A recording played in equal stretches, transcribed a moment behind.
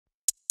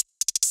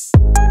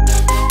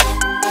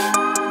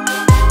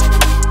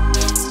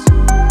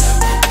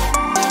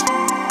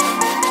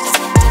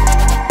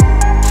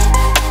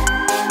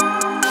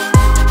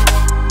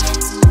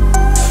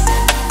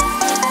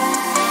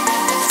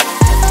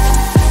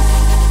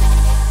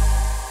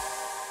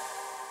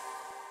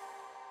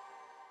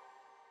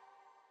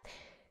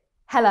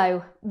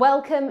Hello,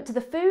 welcome to the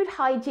Food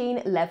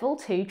Hygiene Level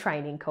 2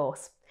 training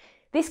course.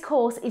 This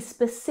course is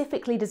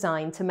specifically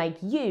designed to make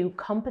you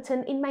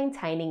competent in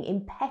maintaining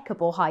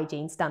impeccable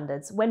hygiene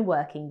standards when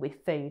working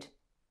with food.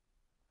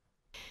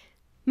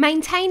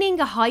 Maintaining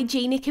a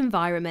hygienic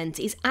environment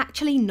is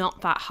actually not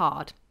that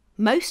hard.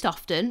 Most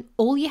often,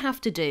 all you have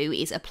to do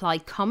is apply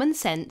common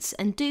sense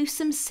and do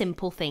some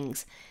simple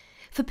things.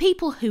 For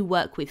people who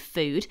work with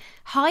food,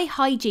 high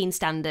hygiene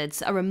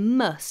standards are a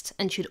must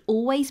and should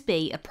always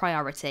be a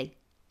priority.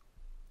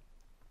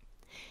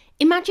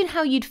 Imagine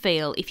how you'd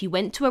feel if you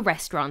went to a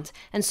restaurant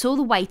and saw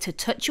the waiter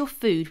touch your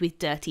food with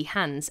dirty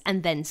hands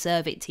and then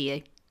serve it to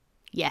you.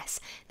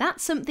 Yes,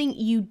 that's something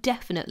you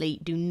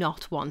definitely do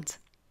not want.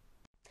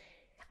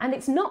 And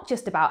it's not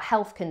just about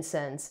health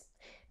concerns.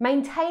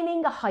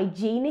 Maintaining a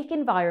hygienic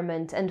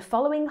environment and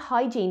following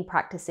hygiene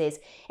practices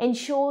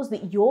ensures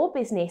that your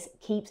business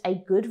keeps a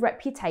good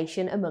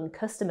reputation among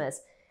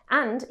customers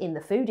and in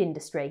the food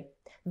industry,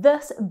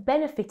 thus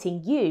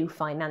benefiting you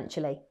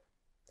financially.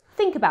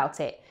 Think about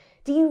it.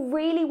 Do you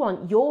really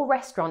want your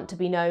restaurant to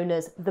be known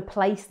as the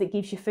place that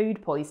gives you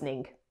food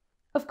poisoning?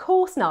 Of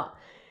course not.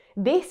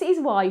 This is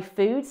why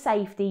food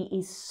safety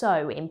is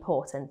so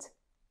important.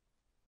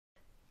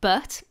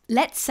 But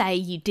let's say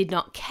you did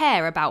not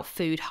care about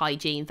food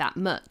hygiene that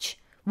much.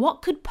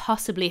 What could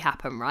possibly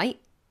happen,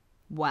 right?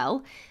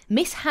 Well,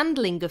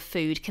 mishandling of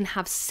food can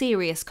have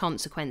serious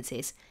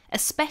consequences,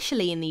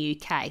 especially in the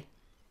UK.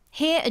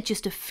 Here are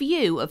just a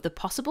few of the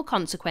possible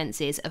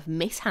consequences of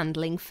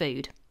mishandling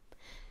food.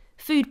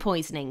 Food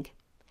poisoning,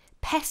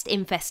 pest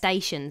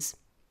infestations,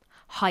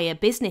 higher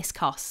business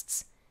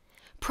costs,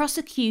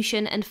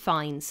 prosecution and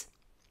fines,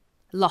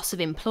 loss of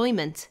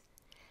employment,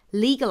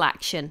 legal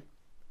action,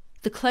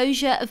 the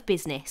closure of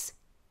business,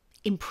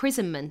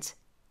 imprisonment,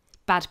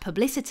 bad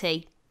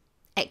publicity,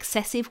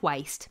 excessive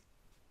waste.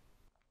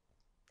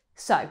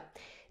 So,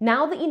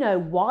 now that you know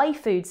why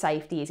food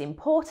safety is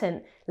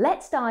important,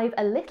 let's dive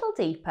a little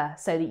deeper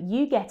so that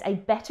you get a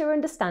better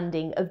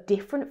understanding of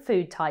different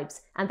food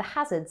types and the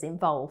hazards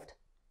involved.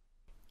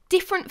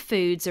 Different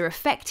foods are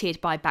affected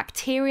by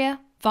bacteria,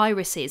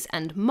 viruses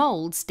and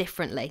moulds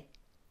differently.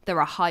 There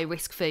are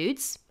high-risk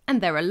foods and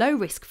there are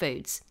low-risk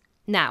foods.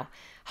 Now,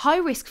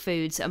 high-risk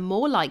foods are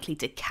more likely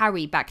to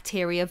carry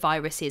bacteria,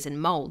 viruses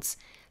and moulds.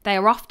 They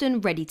are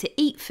often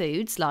ready-to-eat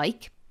foods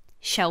like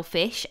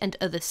shellfish and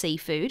other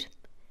seafood,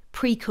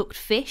 pre-cooked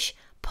fish,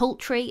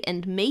 poultry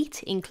and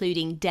meat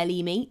including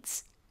deli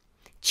meats,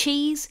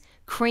 cheese,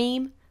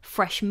 cream,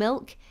 fresh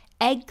milk,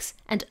 eggs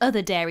and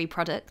other dairy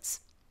products,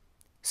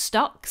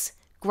 stocks,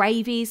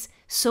 gravies,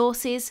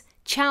 sauces,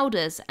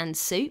 chowders and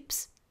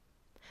soups,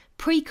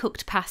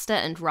 pre-cooked pasta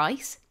and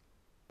rice,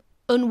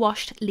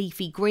 unwashed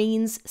leafy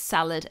greens,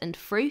 salad and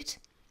fruit,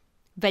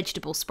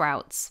 vegetable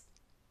sprouts.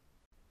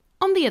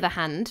 On the other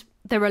hand,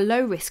 there are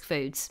low-risk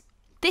foods.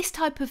 This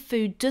type of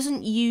food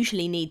doesn't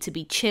usually need to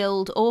be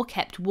chilled or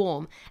kept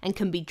warm and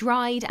can be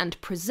dried and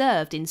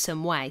preserved in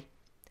some way.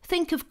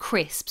 Think of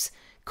crisps,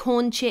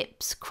 corn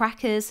chips,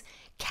 crackers,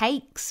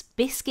 cakes,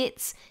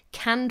 biscuits,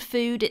 canned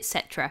food,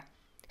 etc.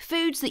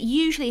 Foods that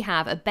usually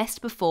have a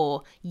best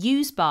before,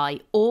 use by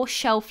or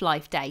shelf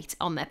life date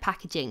on their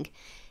packaging.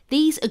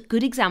 These are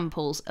good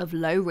examples of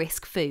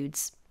low-risk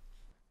foods.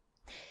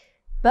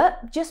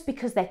 But just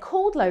because they're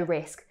called low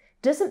risk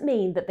doesn't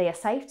mean that they are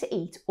safe to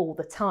eat all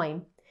the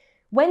time.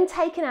 When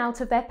taken out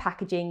of their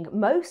packaging,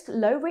 most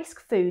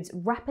low-risk foods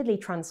rapidly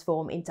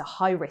transform into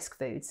high-risk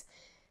foods.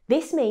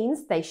 This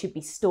means they should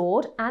be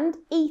stored and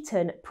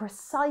eaten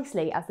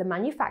precisely as the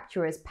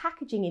manufacturer's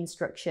packaging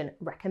instruction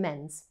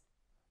recommends.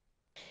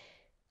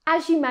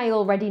 As you may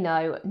already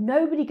know,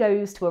 nobody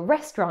goes to a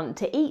restaurant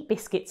to eat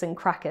biscuits and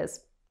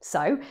crackers.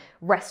 So,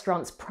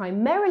 restaurants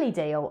primarily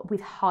deal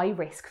with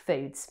high-risk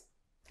foods.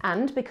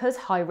 And because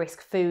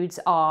high-risk foods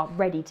are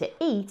ready to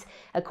eat,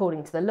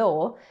 according to the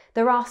law,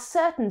 there are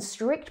certain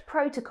strict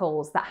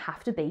protocols that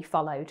have to be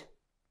followed.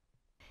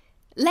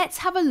 Let's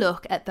have a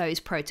look at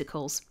those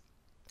protocols.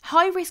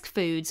 High-risk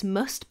foods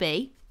must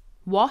be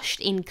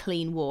washed in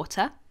clean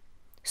water,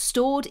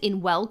 stored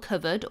in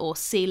well-covered or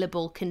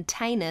sealable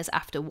containers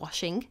after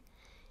washing,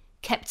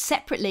 kept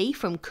separately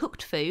from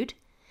cooked food,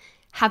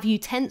 have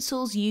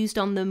utensils used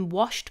on them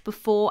washed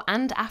before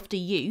and after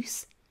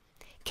use,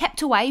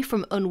 kept away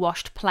from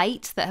unwashed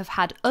plates that have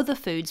had other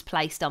foods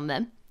placed on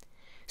them,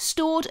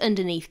 stored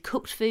underneath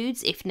cooked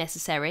foods if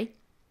necessary,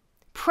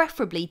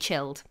 preferably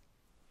chilled.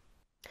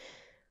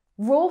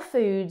 Raw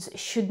foods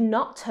should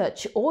not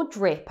touch or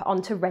drip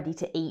onto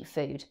ready-to-eat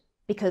food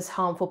because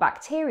harmful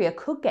bacteria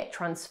could get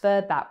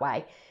transferred that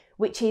way,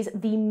 which is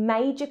the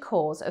major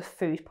cause of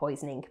food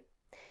poisoning.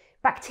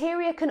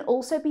 Bacteria can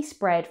also be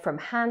spread from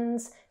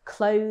hands,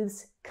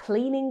 clothes,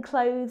 cleaning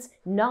clothes,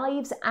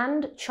 knives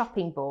and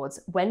chopping boards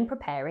when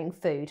preparing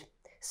food.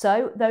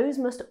 So those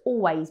must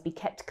always be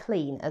kept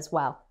clean as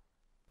well.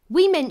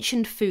 We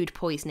mentioned food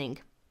poisoning.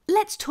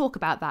 Let's talk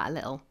about that a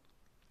little.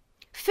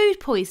 Food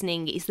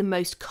poisoning is the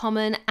most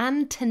common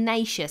and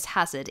tenacious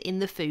hazard in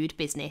the food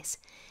business.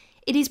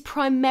 It is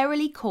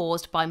primarily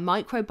caused by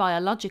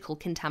microbiological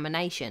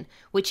contamination,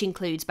 which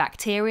includes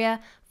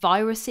bacteria,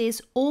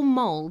 viruses, or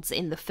moulds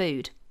in the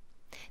food.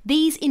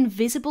 These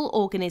invisible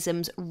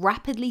organisms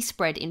rapidly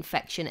spread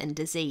infection and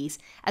disease,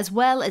 as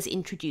well as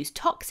introduce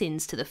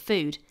toxins to the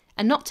food,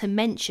 and not to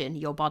mention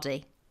your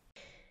body.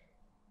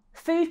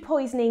 Food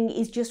poisoning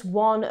is just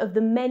one of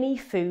the many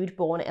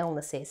food-borne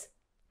illnesses.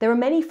 There are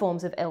many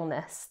forms of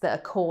illness that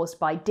are caused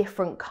by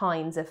different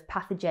kinds of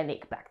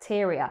pathogenic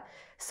bacteria.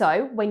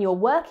 So, when you're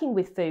working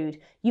with food,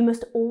 you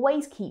must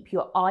always keep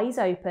your eyes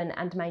open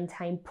and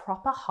maintain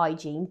proper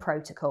hygiene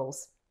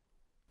protocols.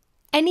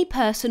 Any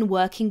person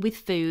working with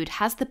food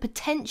has the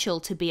potential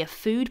to be a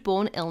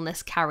food-borne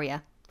illness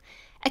carrier.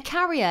 A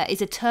carrier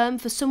is a term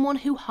for someone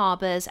who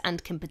harbours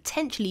and can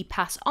potentially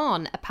pass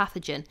on a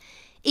pathogen,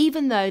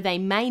 even though they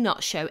may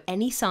not show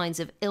any signs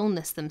of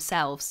illness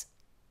themselves.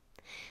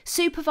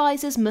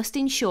 Supervisors must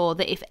ensure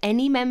that if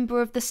any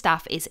member of the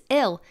staff is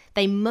ill,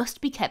 they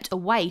must be kept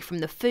away from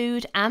the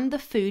food and the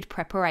food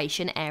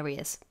preparation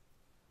areas.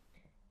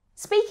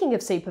 Speaking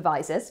of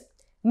supervisors,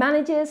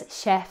 managers,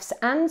 chefs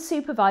and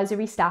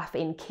supervisory staff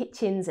in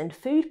kitchens and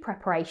food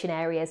preparation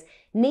areas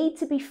need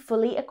to be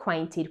fully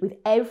acquainted with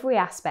every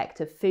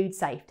aspect of food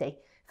safety,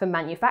 from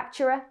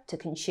manufacturer to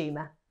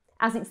consumer,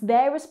 as it's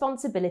their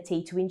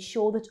responsibility to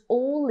ensure that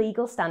all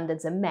legal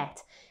standards are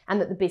met and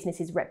that the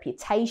business's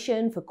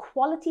reputation for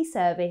quality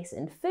service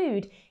and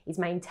food is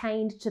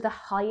maintained to the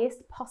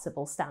highest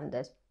possible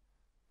standard.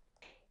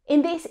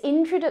 In this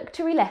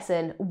introductory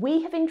lesson,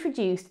 we have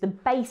introduced the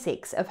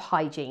basics of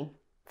hygiene,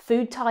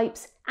 food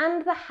types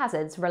and the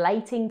hazards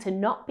relating to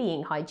not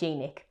being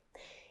hygienic.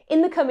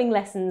 In the coming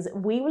lessons,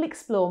 we will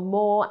explore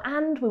more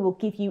and we will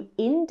give you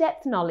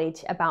in-depth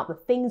knowledge about the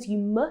things you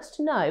must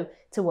know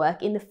to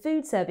work in the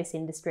food service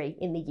industry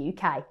in the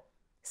UK.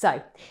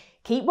 So,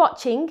 keep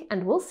watching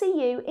and we'll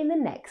see you in the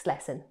next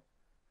lesson.